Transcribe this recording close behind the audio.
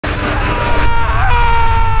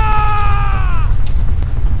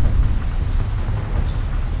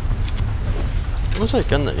was that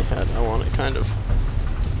gun that he had? I want it, kind of.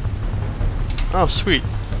 Oh, sweet.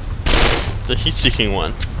 The heat-seeking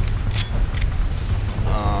one.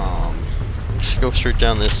 Let's go straight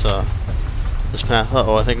down this this path.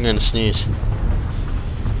 Uh-oh, I think I'm gonna sneeze.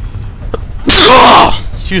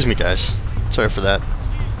 Excuse me, guys. Sorry for that.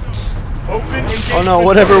 Oh no,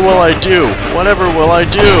 whatever will I do? Whatever will I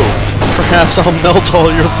do? Perhaps I'll melt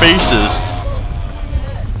all your faces.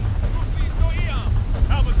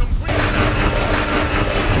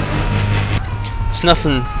 It's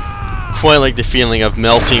nothing quite like the feeling of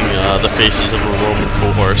melting the faces of a Roman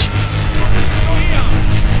cohort.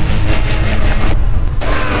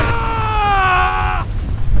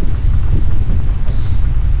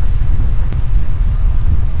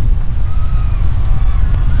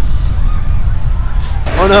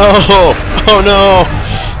 Oh no! Oh no!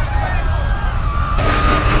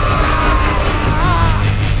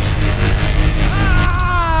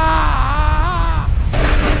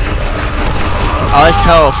 I like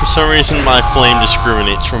how, for some reason, my flame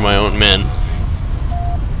discriminates from my own men.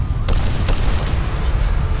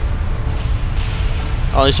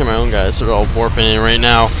 Oh, these are my own guys. They're all warping in right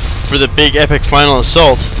now for the big epic final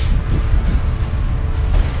assault.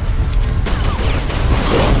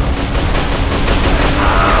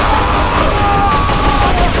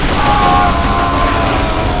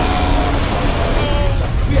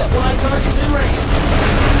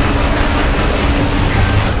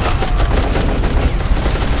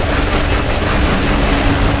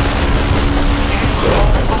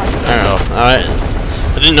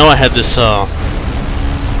 I didn't know I had this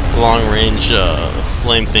long-range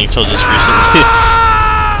flame thing till just recently.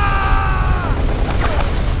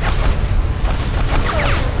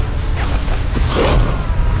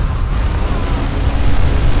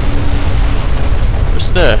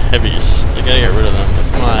 Where's the heavies? I gotta get rid of them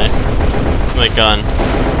with my gun.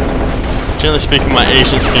 Generally speaking, my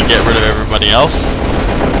agents can get rid of everybody else.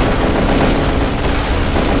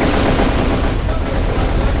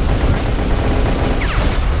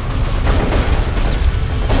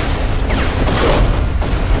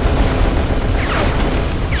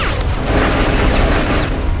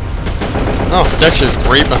 Oh, Dexter's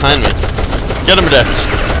right behind me. Get him, Dex.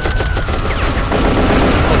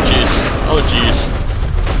 Oh, jeez. Oh, jeez.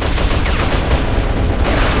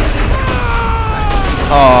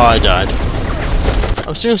 Oh, I died. I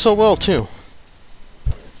was doing so well, too.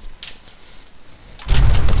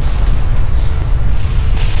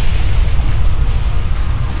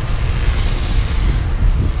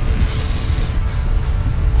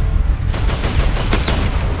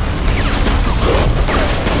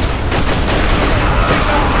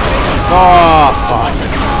 Oh, fuck.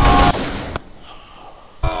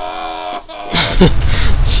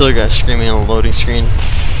 Silly guy screaming on the loading screen.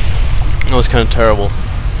 That was kind of terrible.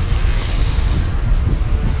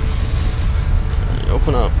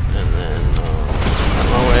 Open up, and then, out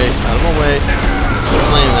of my way, out of my way.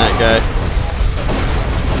 Flame that guy.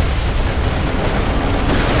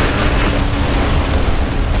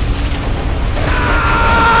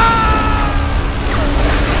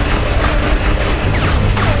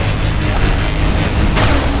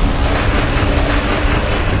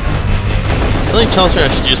 Something tells me I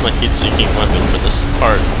should use my heat-seeking weapon for this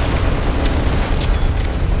part.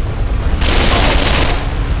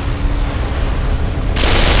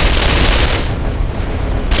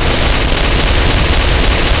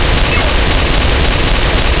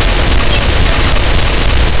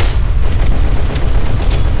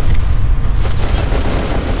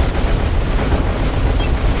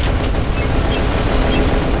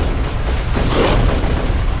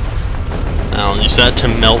 I'll use that to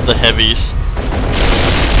melt the heavies.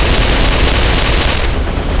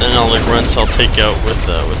 And all the grunts I'll take out with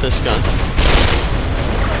this gun.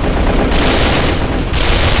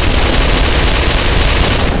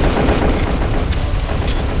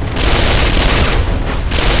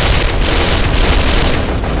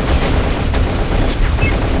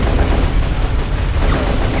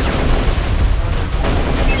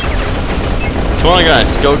 Come on,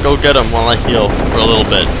 guys, go get them while I heal for a little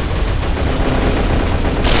bit.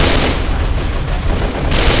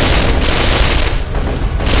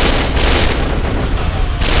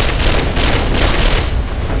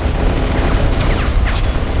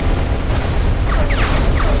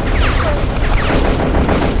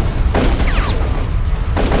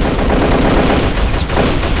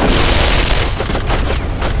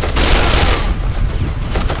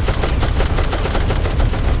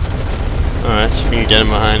 Alright, so we can get him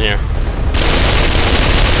behind here.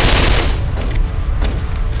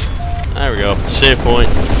 There we go. Save point.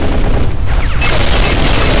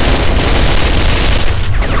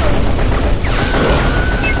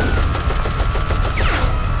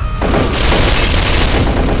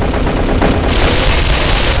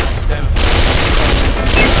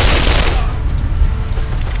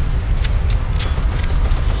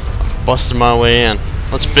 busted my way in.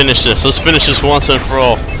 Let's finish this. Let's finish this once and for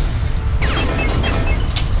all.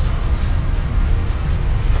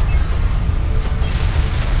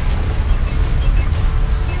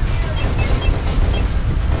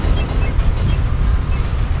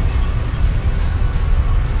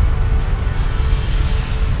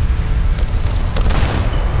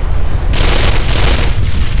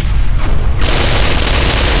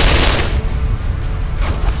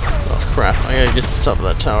 Crap, I gotta get to the top of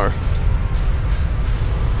that tower.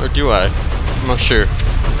 Or do I? I'm not sure.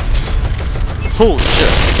 Holy shit.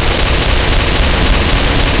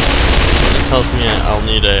 It tells me I'll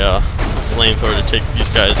need a flamethrower to take these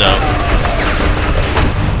guys out.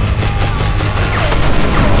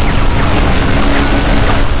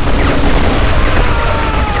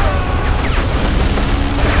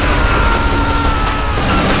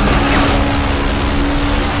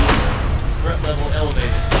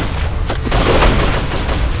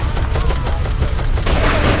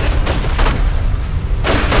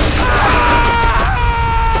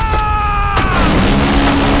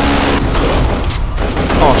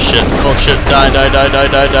 Oh shit, die.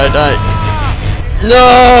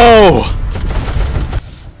 No!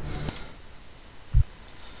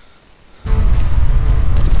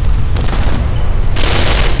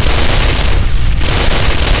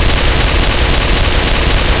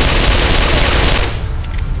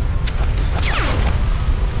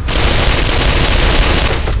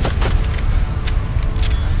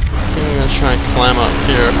 I'm gonna try and climb up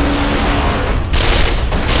here.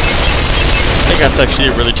 I think that's actually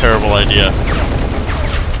a really terrible idea.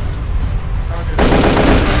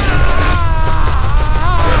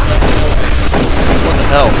 What the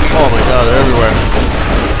hell? Oh my god, they're everywhere.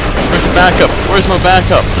 Where's the backup? Where's my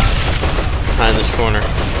backup? Behind this corner.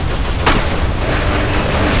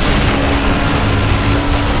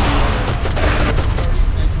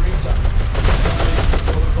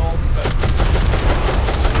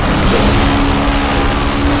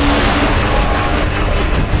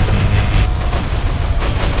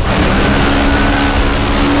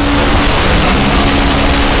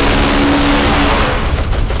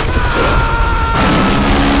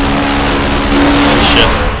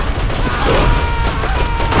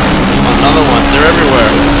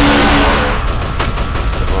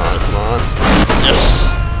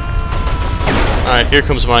 Alright, here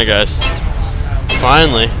comes my guys.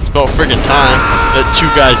 Finally, it's about friggin' time that two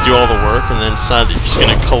guys do all the work and then decide they're just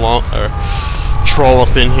gonna troll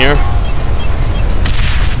up in here.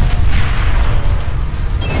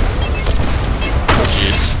 Oh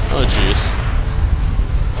jeez. Oh jeez.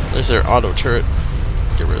 There's their auto turret.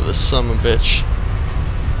 Get rid of this son of a bitch.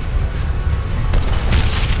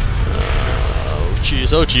 Oh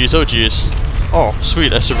jeez, oh jeez, oh jeez. Oh,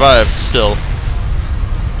 sweet, I survived still.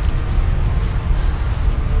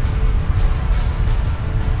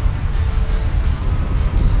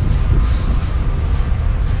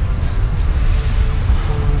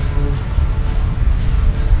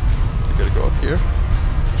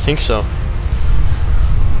 I think so.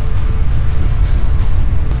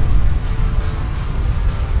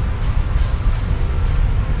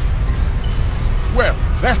 Well,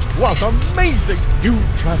 that was amazing! You've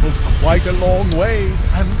traveled quite a long ways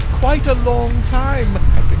and quite a long time.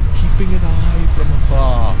 I've been keeping an eye from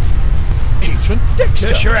afar. Ancient Dexter!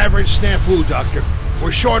 Just your average snafu, Doctor.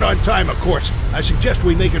 We're short on time, of course. I suggest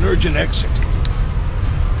we make an urgent exit.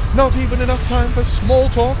 Not even enough time for small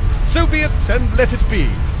talk? So be it, and let it be.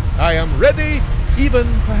 I am ready, even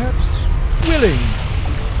perhaps willing.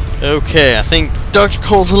 Okay, I think Dr.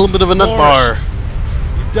 Cole's a little bit of a nut bar.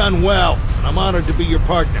 You've done well, and I'm honored to be your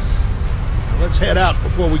partner. Now let's head out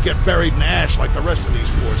before we get buried in ash like the rest of these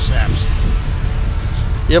poor saps.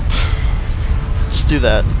 Yep. Let's do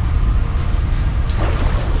that.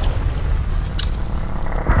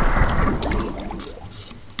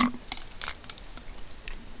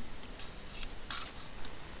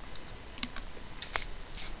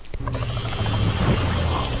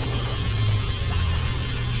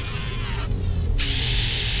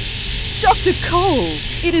 Dr. Cole,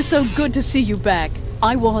 it is so good to see you back.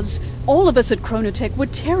 All of us at Chronotech were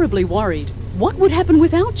terribly worried. What would happen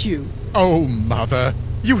without you? Oh, Mother,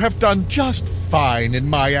 you have done just fine in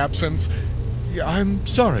my absence. I'm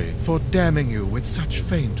sorry for damning you with such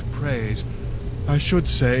faint praise. I should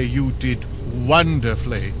say you did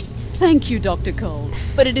wonderfully. Thank you, Dr. Cole,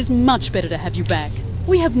 but it is much better to have you back.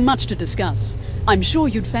 We have much to discuss. I'm sure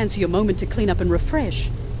you'd fancy a moment to clean up and refresh.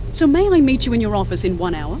 So may I meet you in your office in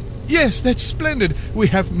 1 hour? Yes, that's splendid. We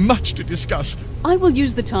have much to discuss. I will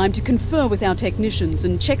use the time to confer with our technicians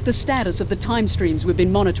and check the status of the time streams we've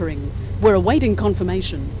been monitoring. We're awaiting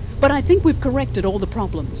confirmation, but I think we've corrected all the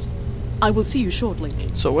problems. I will see you shortly.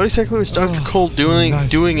 So what exactly was Dr. Cole doing,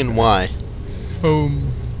 nice. and why?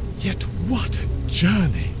 Home. Yet what a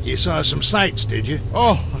journey. You saw some sights, did you?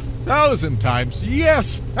 Oh, 1,000 times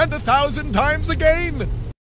yes, and 1,000 times again.